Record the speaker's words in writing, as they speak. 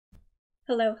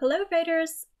Hello,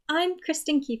 writers! I'm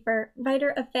Kristen Kiefer,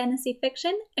 writer of fantasy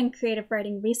fiction and creative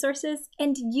writing resources,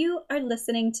 and you are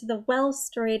listening to the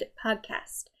Well-Storied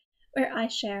podcast, where I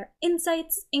share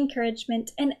insights, encouragement,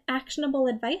 and actionable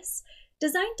advice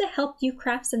designed to help you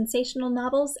craft sensational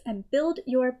novels and build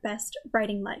your best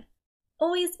writing life,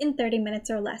 always in 30 minutes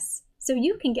or less, so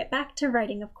you can get back to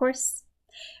writing, of course.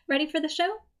 Ready for the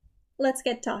show? Let's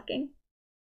get talking.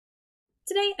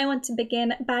 Today, I want to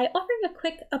begin by offering a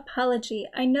quick apology.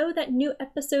 I know that new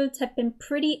episodes have been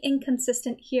pretty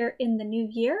inconsistent here in the new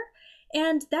year,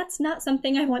 and that's not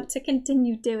something I want to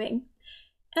continue doing.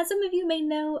 As some of you may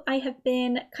know, I have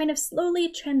been kind of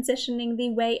slowly transitioning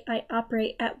the way I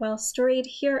operate at Well-Storied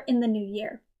here in the new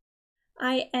year.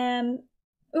 I am,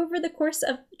 over the course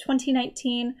of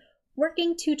 2019,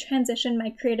 working to transition my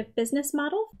creative business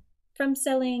model from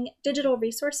selling digital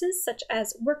resources such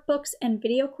as workbooks and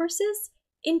video courses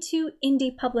into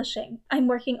indie publishing. I'm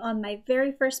working on my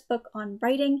very first book on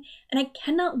writing, and I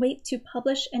cannot wait to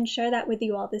publish and share that with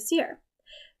you all this year.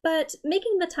 But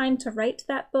making the time to write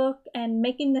that book and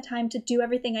making the time to do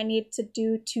everything I need to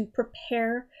do to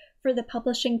prepare for the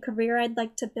publishing career I'd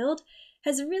like to build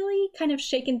has really kind of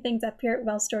shaken things up here at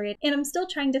Well-Storied, and I'm still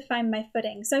trying to find my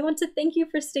footing. So I want to thank you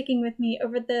for sticking with me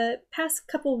over the past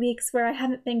couple weeks where I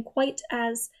haven't been quite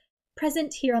as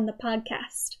present here on the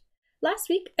podcast. Last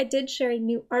week, I did share a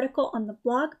new article on the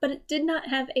blog, but it did not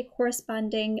have a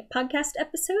corresponding podcast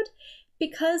episode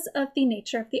because of the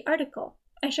nature of the article.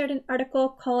 I shared an article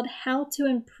called How to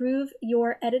Improve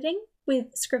Your Editing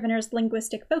with Scrivener's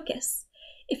Linguistic Focus.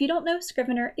 If you don't know,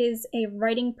 Scrivener is a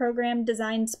writing program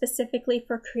designed specifically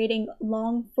for creating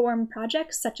long-form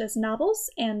projects such as novels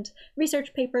and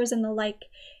research papers and the like,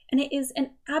 and it is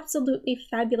an absolutely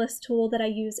fabulous tool that I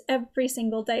use every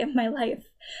single day of my life.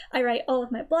 I write all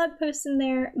of my blog posts in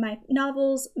there, my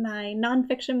novels, my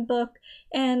nonfiction book,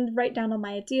 and write down all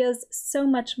my ideas, so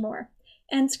much more.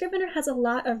 And Scrivener has a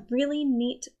lot of really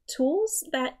neat tools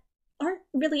that aren't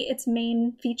really its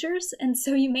main features, and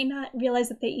so you may not realize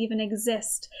that they even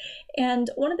exist. And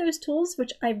one of those tools,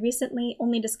 which I recently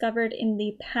only discovered in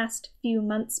the past few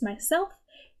months myself,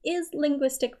 is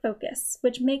Linguistic Focus,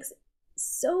 which makes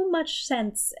so much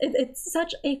sense. It's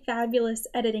such a fabulous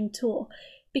editing tool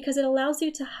because it allows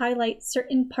you to highlight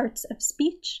certain parts of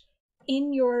speech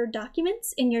in your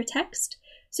documents, in your text,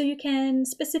 so you can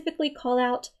specifically call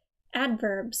out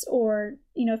adverbs, or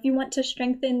if you want to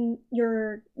strengthen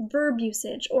your verb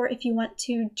usage, or if you want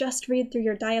to just read through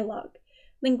your dialogue.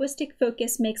 Linguistic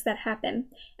Focus makes that happen,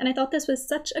 and I thought this was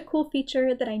such a cool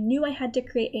feature that I knew I had to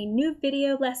create a new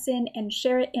video lesson and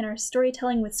share it in our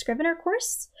Storytelling with Scrivener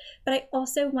course, but I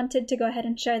also wanted to go ahead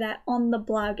and share that on the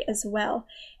blog as well.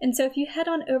 And so if you head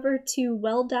on over to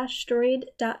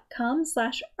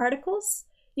well-storied.com/articles,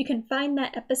 you can find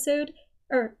that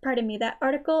that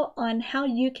article on how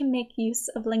you can make use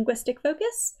of Linguistic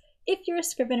Focus if you're a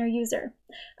Scrivener user.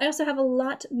 I also have a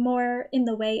lot more in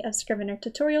the way of Scrivener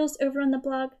tutorials over on the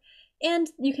blog, and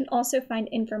you can also find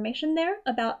information there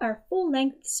about our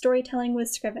full-length Storytelling with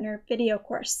Scrivener video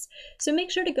course, so make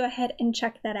sure to go ahead and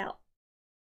check that out.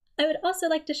 I would also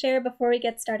like to share, before we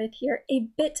get started here, a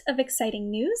bit of exciting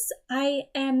news. I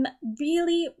am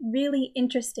really, really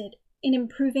interested in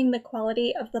improving the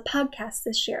quality of the podcast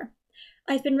this year.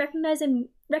 I've been recognizing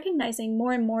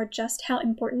more and more just how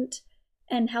important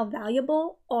and how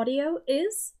valuable audio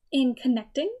is in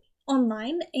connecting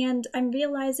online, and I'm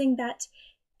realizing that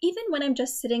even when I'm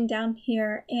just sitting down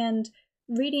here and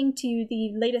reading to you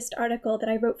the latest article that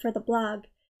I wrote for the blog,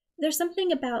 there's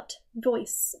something about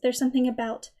voice, there's something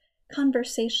about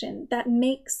conversation that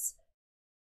makes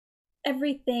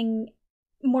everything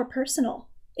more personal.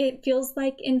 It feels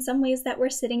like in some ways that we're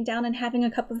sitting down and having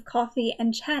a cup of coffee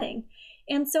and chatting.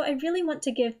 And so I really want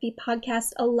to give the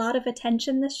podcast a lot of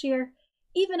attention this year,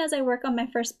 even as I work on my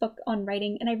first book on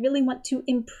writing, and I really want to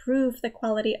improve the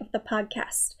quality of the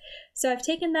podcast. So I've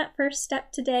taken that first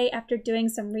step today after doing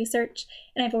some research,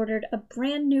 and I've ordered a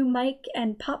brand new mic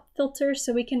and pop filter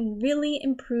so we can really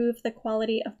improve the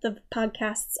quality of the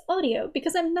podcast's audio,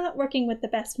 because I'm not working with the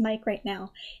best mic right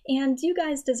now, and you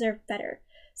guys deserve better.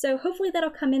 So hopefully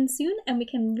that'll come in soon and we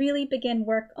can really begin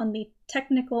work on the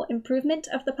technical improvement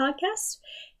of the podcast.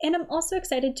 And I'm also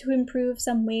excited to improve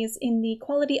some ways in the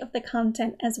quality of the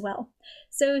content as well.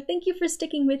 So thank you for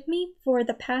sticking with me for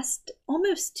the past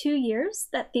almost 2 years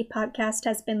that the podcast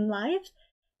has been live.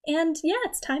 And yeah,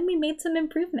 it's time we made some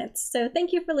improvements. So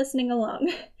thank you for listening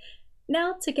along.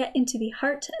 Now to get into the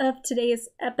heart of today's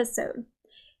episode.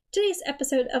 Today's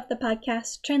episode of the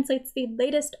podcast translates the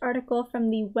latest article from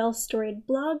the Well-Storied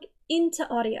blog into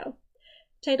audio,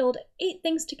 titled 8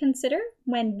 Things to Consider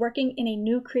When Working in a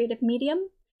New Creative Medium,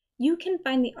 You can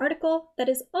find the article that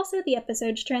is also the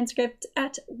episode's transcript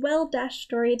at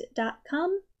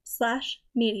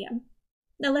well-storied.com/medium.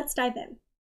 Now let's dive in.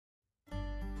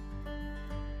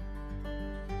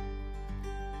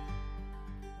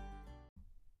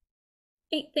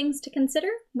 Eight things to consider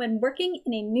when working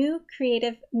in a new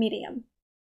creative medium.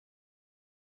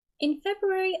 In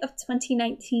February of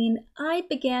 2019, I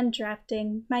began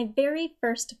drafting my very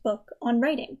first book on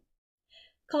writing.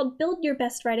 Called Build Your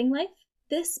Best Writing Life,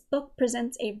 this book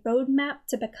presents a roadmap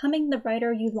to becoming the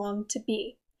writer you long to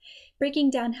be, breaking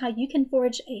down how you can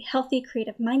forge a healthy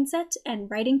creative mindset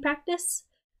and writing practice,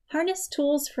 harness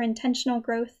tools for intentional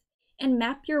growth, and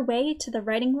map your way to the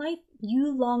writing life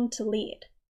you long to lead.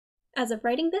 As of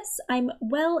writing this, I'm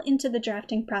well into the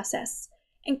drafting process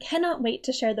and cannot wait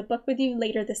to share the book with you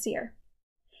later this year.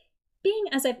 Being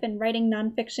as I've been writing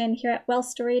nonfiction here at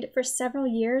Well-Storied for several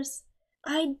years,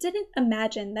 I didn't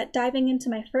imagine that diving into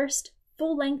my first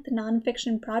full-length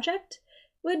nonfiction project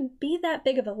would be that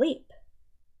big of a leap.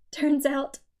 Turns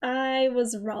out I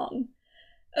was wrong.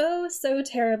 Oh, so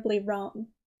terribly wrong.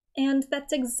 And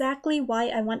that's exactly why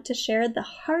I want to share the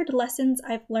hard lessons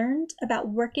I've learned about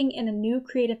working in a new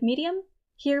creative medium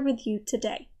here with you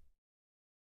today.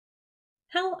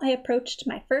 How I approached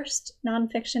my first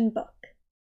nonfiction book.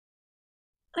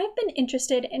 I've been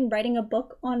interested in writing a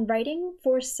book on writing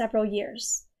for several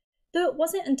years, though it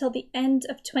wasn't until the end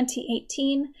of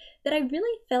 2018 that I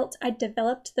really felt I'd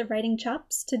developed the writing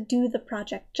chops to do the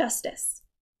project justice.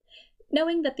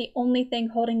 Knowing that the only thing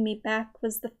holding me back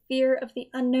was the fear of the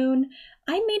unknown,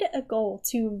 I made it a goal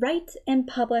to write and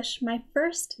publish my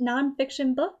first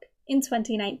nonfiction book in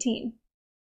 2019.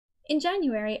 In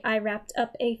January, I wrapped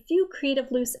up a few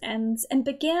creative loose ends and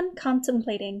began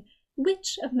contemplating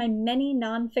which of my many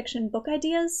nonfiction book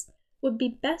ideas would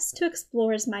be best to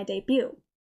explore as my debut.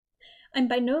 I'm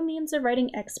by no means a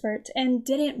writing expert and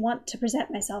didn't want to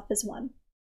present myself as one.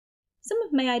 Some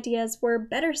of my ideas were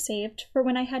better saved for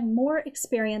when I had more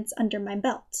experience under my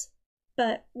belt.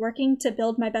 But working to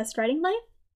build my best writing life?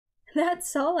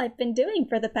 That's all I've been doing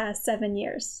for the past 7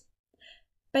 years.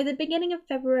 By the beginning of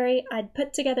February, I'd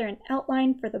put together an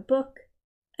outline for the book,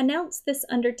 announced this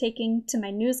undertaking to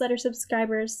my newsletter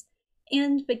subscribers,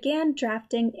 and began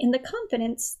drafting in the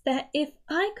confidence that if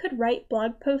I could write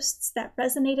blog posts that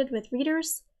resonated with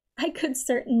readers, I could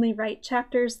certainly write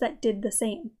chapters that did the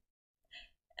same.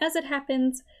 As it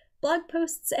happens, blog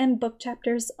posts and book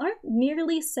chapters aren't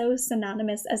nearly so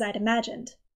synonymous as I'd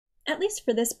imagined, at least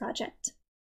for this project.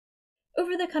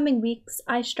 Over the coming weeks,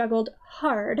 I struggled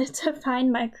hard to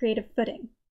find my creative footing.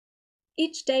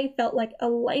 Each day felt like a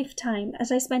lifetime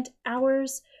as I spent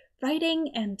hours writing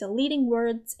and deleting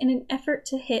words in an effort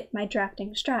to hit my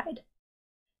drafting stride.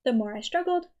 The more I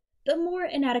struggled, the more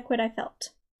inadequate I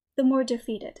felt, the more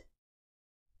defeated.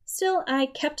 Still, I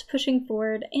kept pushing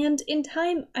forward, and in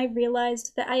time I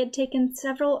realized that I had taken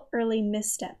several early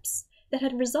missteps that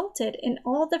had resulted in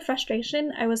all the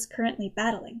frustration I was currently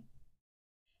battling.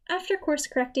 After course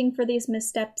correcting for these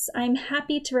missteps, I'm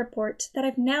happy to report that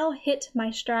I've now hit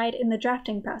my stride in the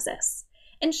drafting process,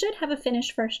 and should have a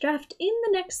finished first draft in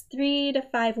the next 3 to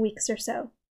 5 weeks or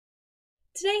so.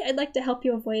 Today, I'd like to help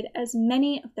you avoid as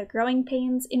many of the growing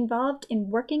pains involved in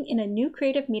working in a new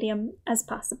creative medium as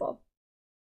possible.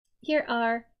 Here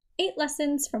are 8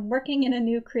 lessons from working in a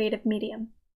new creative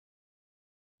medium.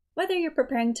 Whether you're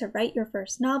preparing to write your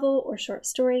first novel or short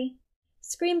story,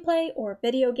 screenplay or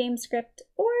video game script,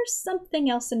 or something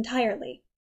else entirely,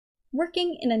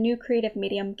 working in a new creative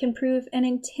medium can prove an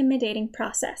intimidating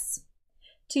process.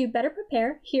 To better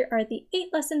prepare, here are the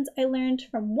 8 lessons I learned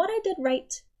from what I did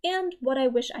right and what I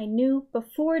wish I knew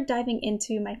before diving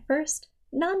into my first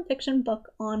nonfiction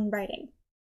book on writing.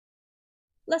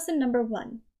 Lesson number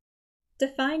 1.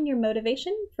 Define your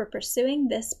motivation for pursuing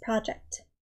this project.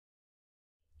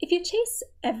 If you chase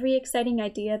every exciting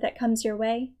idea that comes your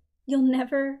way, you'll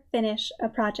never finish a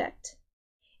project.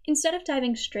 Instead of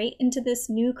diving straight into this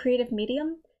new creative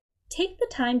medium, take the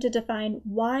time to define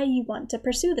why you want to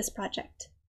pursue this project.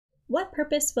 What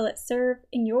purpose will it serve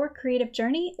in your creative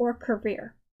journey or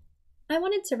career? I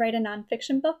wanted to write a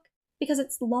nonfiction book because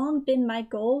it's long been my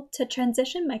goal to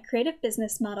transition my creative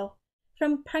business model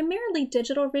from primarily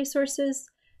digital resources,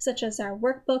 such as our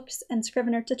workbooks and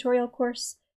Scrivener tutorial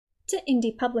course, to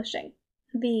indie publishing.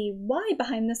 The why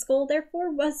behind this goal, therefore,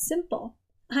 was simple.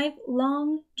 I've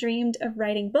long dreamed of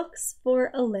writing books for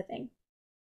a living.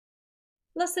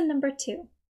 Lesson number 2.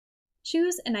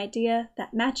 Choose an idea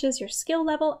that matches your skill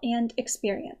level and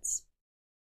experience.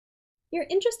 You're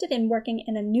interested in working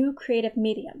in a new creative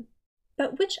medium,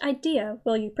 but which idea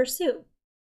will you pursue?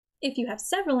 If you have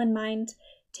several in mind,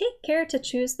 take care to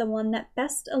choose the one that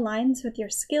best aligns with your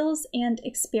skills and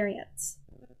experience.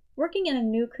 Working in a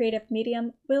new creative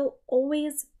medium will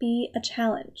always be a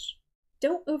challenge.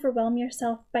 Don't overwhelm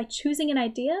yourself by choosing an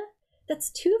idea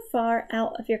that's too far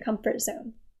out of your comfort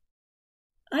zone.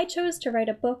 I chose to write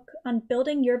a book on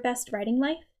building your best writing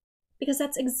life because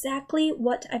that's exactly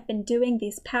what I've been doing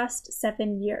these past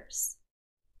 7 years.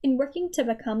 In working to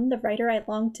become the writer I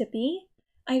long to be,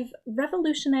 I've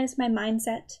revolutionized my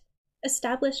mindset,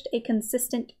 established a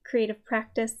consistent creative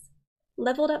practice,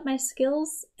 leveled up my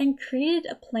skills, and created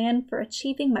a plan for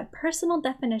achieving my personal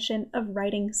definition of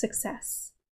writing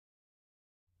success.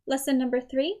 Lesson number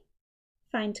 3,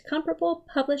 find comparable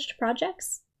published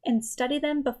projects and study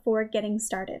them before getting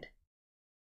started.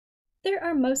 There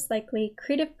are most likely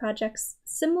creative projects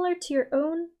similar to your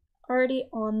own already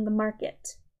on the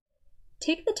market.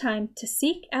 Take the time to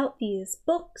seek out these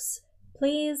books,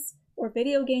 plays, or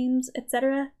video games,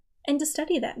 etc., and to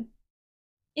study them.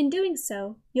 In doing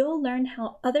so, you'll learn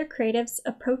how other creatives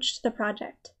approached the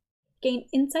project, gain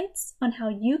insights on how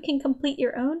you can complete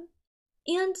your own,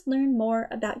 and learn more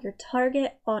about your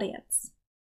target audience.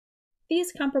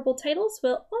 These comparable titles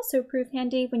will also prove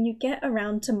handy when you get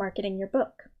around to marketing your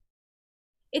book.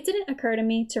 It didn't occur to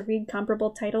me to read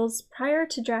comparable titles prior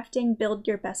to drafting Build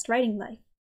Your Best Writing Life,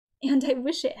 and I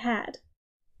wish it had.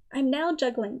 I'm now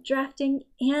juggling drafting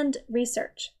and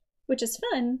research, which is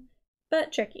fun,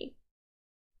 but tricky.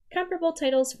 Comparable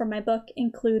titles for my book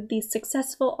include The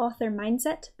Successful Author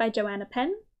Mindset by Joanna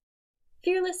Penn,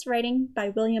 Fearless Writing by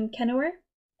William Kenauer,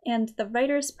 and The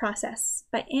Writer's Process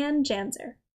by Anne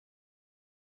Janzer.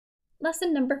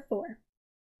 Lesson number 4.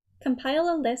 Compile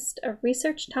a list of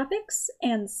research topics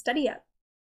and study up.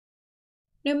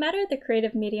 No matter the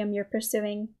creative medium you're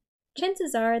pursuing,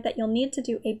 chances are that you'll need to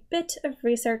do a bit of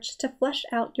research to flesh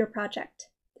out your project.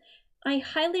 I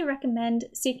highly recommend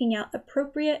seeking out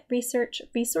appropriate research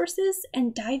resources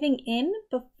and diving in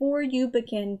before you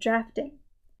begin drafting.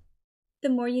 The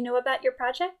more you know about your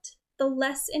project, the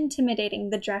less intimidating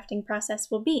the drafting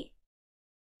process will be.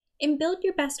 In Build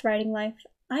Your Best Writing Life,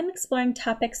 I'm exploring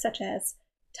topics such as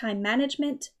time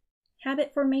management,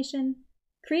 habit formation,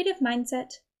 creative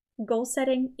mindset, goal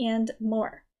setting, and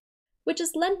more, which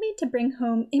has led me to bring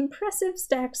home impressive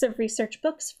stacks of research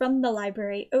books from the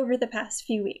library over the past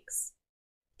few weeks.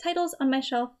 Titles on my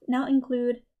shelf now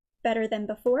include Better Than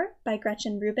Before by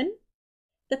Gretchen Rubin,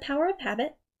 The Power of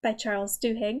Habit by Charles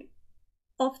Duhigg,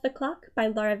 Off the Clock by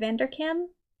Laura Vanderkam,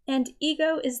 and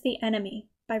Ego is the Enemy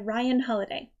by Ryan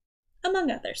Holiday,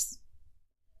 among others.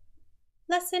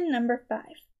 Lesson number 5.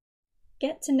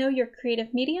 Get to know your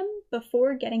creative medium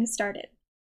before getting started.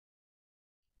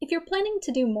 If you're planning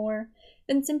to do more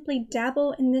than simply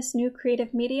dabble in this new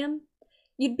creative medium,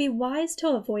 you'd be wise to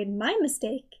avoid my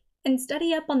mistake and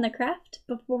study up on the craft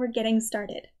before getting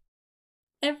started.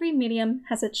 Every medium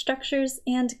has its structures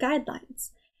and guidelines,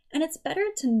 and it's better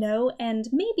to know and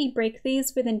maybe break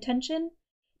these with intention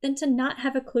than to not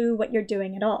have a clue what you're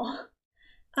doing at all.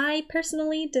 I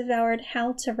personally devoured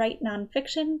How to Write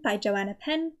Nonfiction by Joanna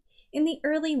Penn in the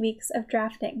early weeks of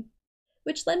drafting,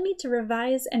 which led me to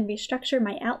revise and restructure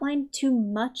my outline to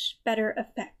much better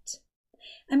effect.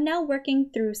 I'm now working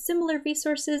through similar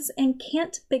resources and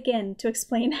can't begin to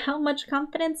explain how much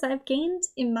confidence I've gained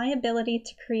in my ability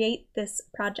to create this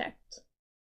project.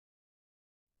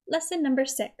 Lesson number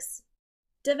 6.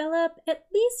 Develop at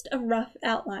least a rough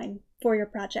outline for your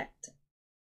project.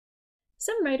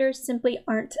 Some writers simply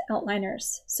aren't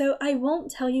outliners, so I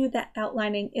won't tell you that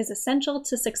outlining is essential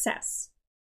to success.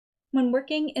 When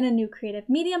working in a new creative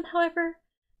medium, however,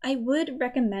 I would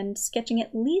recommend sketching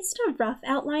at least a rough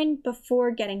outline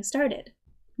before getting started.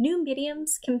 New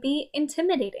mediums can be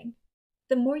intimidating.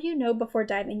 The more you know before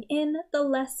diving in, the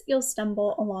less you'll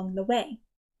stumble along the way.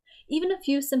 Even a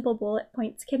few simple bullet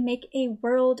points can make a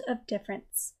world of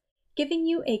difference, giving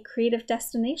you a creative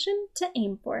destination to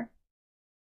aim for.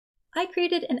 I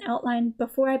created an outline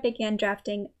before I began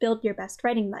drafting Build Your Best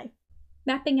Writing Life,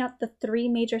 mapping out the 3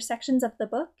 major sections of the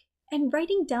book and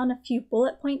writing down a few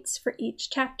bullet points for each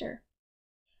chapter.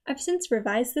 I've since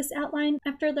revised this outline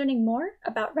after learning more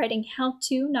about writing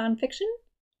how-to nonfiction,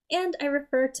 and I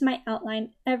refer to my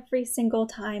outline every single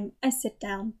time I sit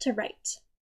down to write.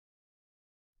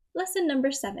 Lesson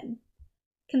number 7.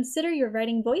 Consider your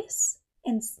writing voice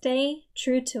and stay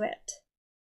true to it.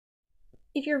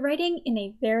 If you're writing in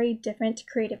a very different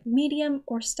creative medium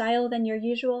or style than your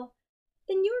usual,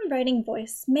 then your writing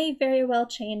voice may very well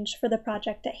change for the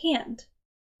project at hand.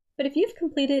 But if you've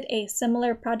completed a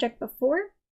similar project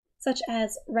before, such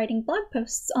as writing blog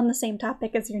posts on the same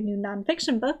topic as your new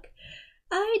nonfiction book,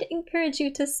 I'd encourage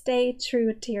you to stay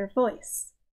true to your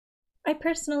voice. I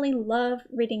personally love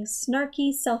reading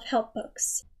snarky self-help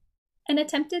books, and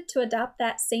attempted to adopt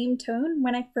that same tone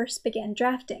when I first began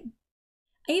drafting.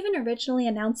 I even originally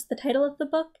announced the title of the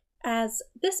book as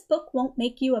 "This Book Won't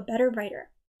Make You a Better Writer,"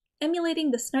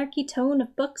 emulating the snarky tone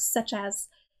of books such as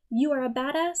 "You Are a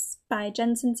Badass" by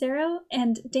Jen Sincero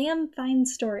and "Damn Fine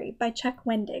Story" by Chuck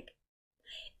Wendig.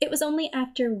 It was only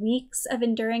after weeks of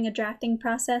enduring a drafting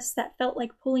process that felt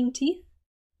like pulling teeth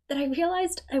that I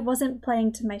realized I wasn't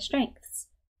playing to my strengths,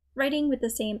 writing with the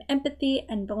same empathy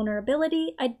and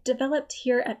vulnerability I developed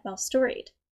here at Well-Storied.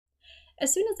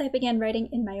 As soon as I began writing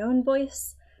in my own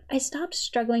voice, I stopped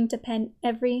struggling to pen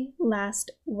every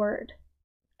last word.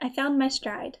 I found my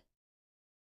stride.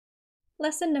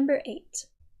 Lesson number 8.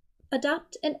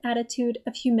 Adopt an attitude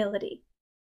of humility.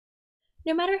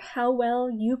 No matter how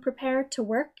well you prepare to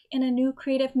work in a new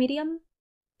creative medium,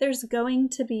 there's going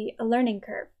to be a learning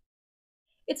curve.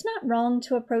 It's not wrong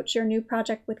to approach your new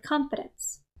project with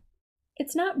confidence.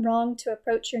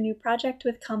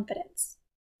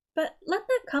 But let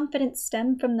that confidence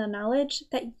stem from the knowledge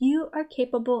that you are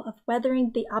capable of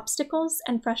weathering the obstacles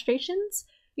and frustrations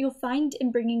you'll find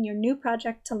in bringing your new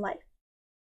project to life.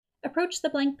 Approach the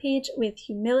blank page with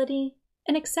humility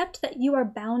and accept that you are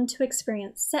bound to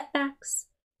experience setbacks,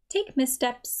 take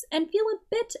missteps, and feel a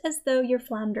bit as though you're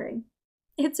floundering.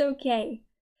 It's okay.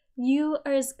 You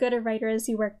are as good a writer as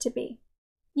you work to be.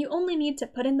 You only need to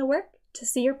put in the work to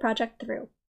see your project through.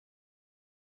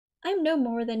 I'm no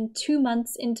more than 2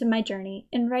 months into my journey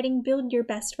in writing Build Your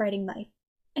Best Writing Life,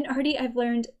 and already I've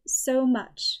learned so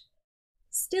much.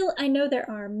 Still, I know there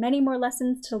are many more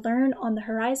lessons to learn on the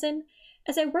horizon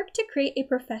as I work to create a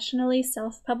professionally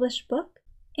self-published book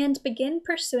and begin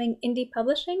pursuing indie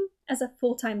publishing as a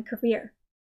full-time career.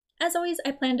 As always,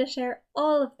 I plan to share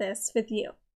all of this with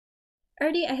you.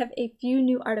 Already I have a few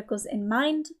new articles in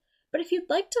mind, but if you'd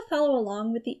like to follow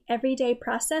along with the everyday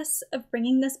process of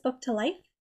bringing this book to life,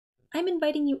 I'm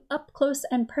inviting you up close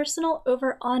and personal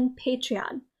over on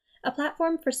Patreon, a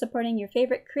platform for supporting your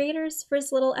favorite creators for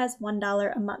as little as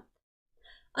 $1 a month.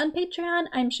 On Patreon,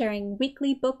 I'm sharing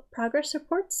weekly book progress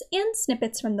reports and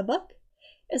snippets from the book,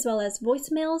 as well as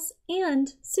voicemails,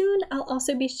 and soon I'll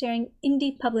also be sharing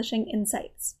indie publishing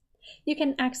insights. You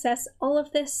can access all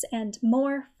of this and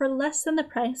more for less than the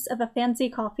price of a fancy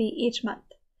coffee each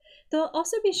month. Though I'll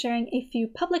also be sharing a few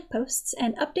public posts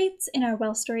and updates in our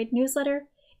Well-Storied newsletter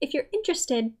if you're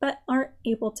interested but aren't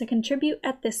able to contribute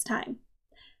at this time.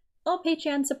 All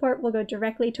Patreon support will go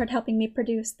directly toward helping me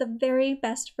produce the very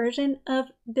best version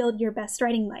of Build Your Best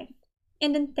Writing Life.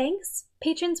 And in thanks,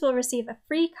 patrons will receive a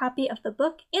free copy of the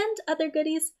book and other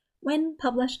goodies when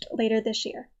published later this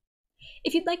year.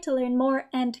 If you'd like to learn more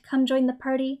and come join the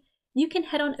party, you can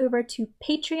head on over to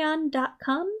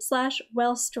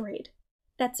patreon.com/wellstoried.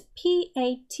 That's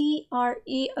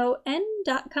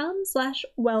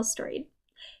patreon.com/wellstoried.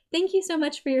 Thank you so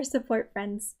much for your support,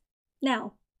 friends.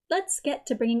 Now, let's get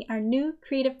to bringing our new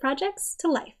creative projects to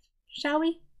life, shall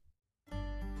we?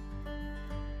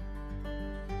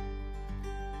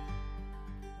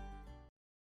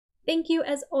 Thank you,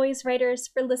 as always, writers,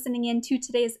 for listening in to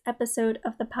today's episode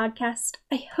of the podcast.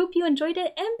 I hope you enjoyed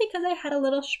it, and because I had a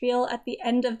little spiel at the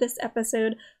end of this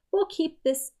episode, we'll keep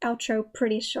this outro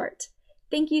pretty short.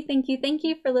 Thank you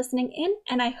for listening in,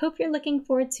 and I hope you're looking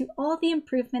forward to all the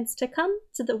improvements to come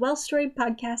to the Well-Storied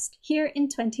podcast here in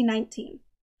 2019.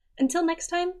 Until next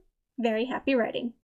time, very happy writing.